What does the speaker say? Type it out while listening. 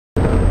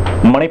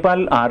manipal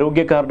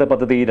arogya card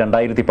paddhathi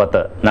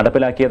 2010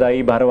 നടപ്പിലാക്കിയതായി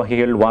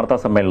ഭാരവാഹികൾ വാർത്താ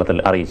സമ്മേളനത്തിൽ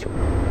അറിയിച്ചു.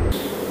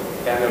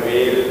 Can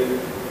avail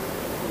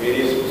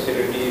various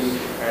facilities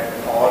at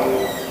all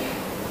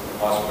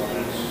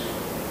hospitals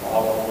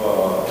of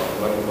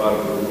Manipal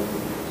group,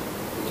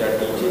 which are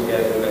teaching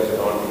as well as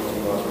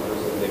non-teaching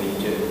hospitals in the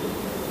region.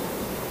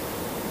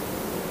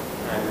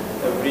 And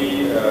every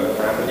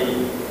family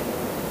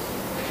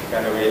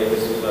can avail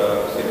this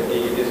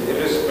facility. It is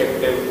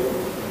irrespective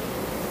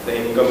the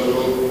income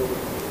group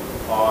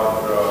or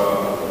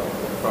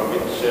from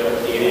which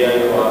area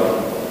you are.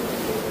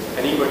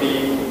 Anybody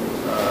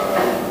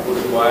who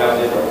requires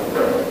it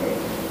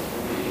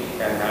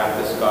can have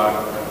this card,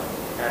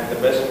 and the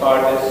best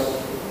part is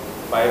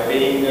by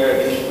paying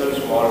additional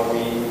small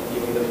fee,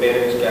 even the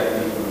parents can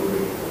be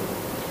included.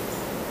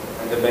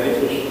 And the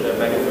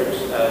benefits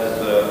as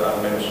are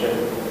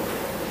mentioned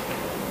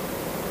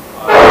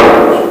are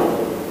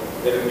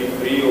there will be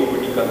free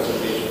OPD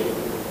consultation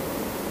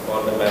for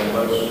the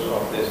members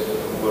of this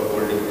who are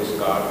holding this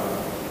card.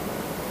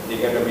 They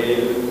can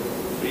avail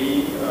free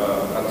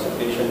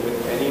consultation with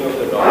any of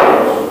the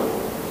doctors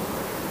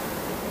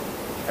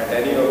at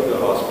any of the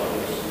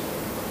hospitals.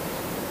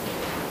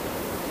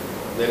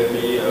 There will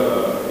be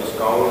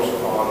discounts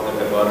on the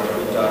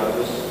laboratory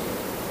charges,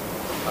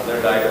 other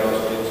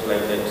diagnostics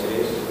like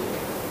X-rays,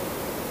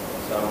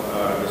 some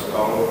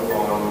discount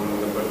on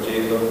the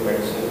purchase of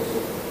medicines,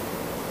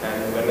 and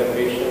when a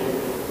patient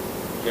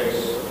gets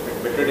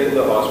admitted in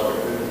the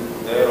hospital,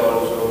 there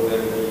also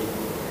there will be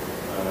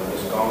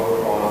discount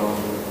on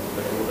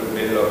the total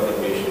bill of the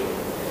patient.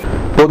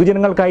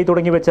 പൊതുജനങ്ങൾക്കായി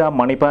തുടങ്ങിവെച്ച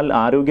Manipal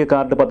ആരോഗ്യ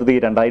card പദ്ധതി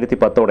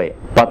 2010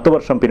 10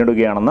 വർഷം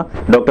പിന്നിടുകയാണെന്ന്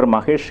doctor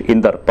Mahesh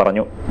Inder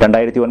പറഞ്ഞു.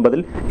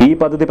 2009 ഈ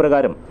പദ്ധതി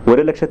പ്രകാരം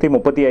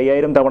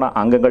 1,35,000 തവണ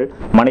അംഗങ്ങൾ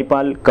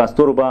മണിപ്പാൽ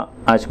കസ്തൂർബ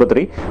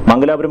ആശുപത്രി,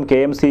 മംഗലാപുരം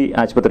KMC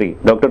ആശുപത്രി,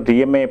 ഡോക്ടർ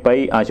TMA പൈ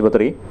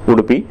ആശുപത്രി,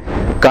 ഉടുപ്പി,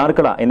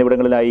 കാർക്കള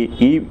എന്നിവിടങ്ങളിലായി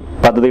ഈ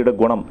പദ്ധതിയുടെ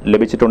ഗുണം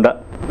ലഭിച്ചിട്ടുണ്ട്.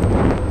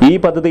 ഈ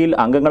പദ്ധതിയിൽ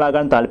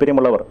അംഗങ്ങളാകാൻ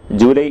താൽപ്പര്യമുള്ളവർ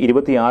ജൂലൈ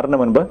 26-ന്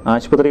മുൻപ്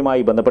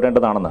ആശുപത്രിയുമായി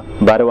ബന്ധപ്പെടേണ്ടതാണെന്ന്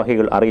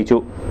ഭാരവാഹികൾ അറിയിച്ചു.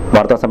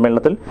 വാർത്താ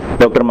സമ്മേളനത്തിൽ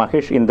ഡോക്ടർ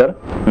മഹേഷ് ഇന്ദർ,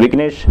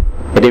 വിഘ്നേഷ്,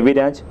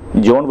 രവിരാജ്,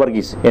 ജോൺ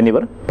വർഗീസ്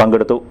എന്നിവർ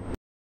പങ്കെടുത്തു.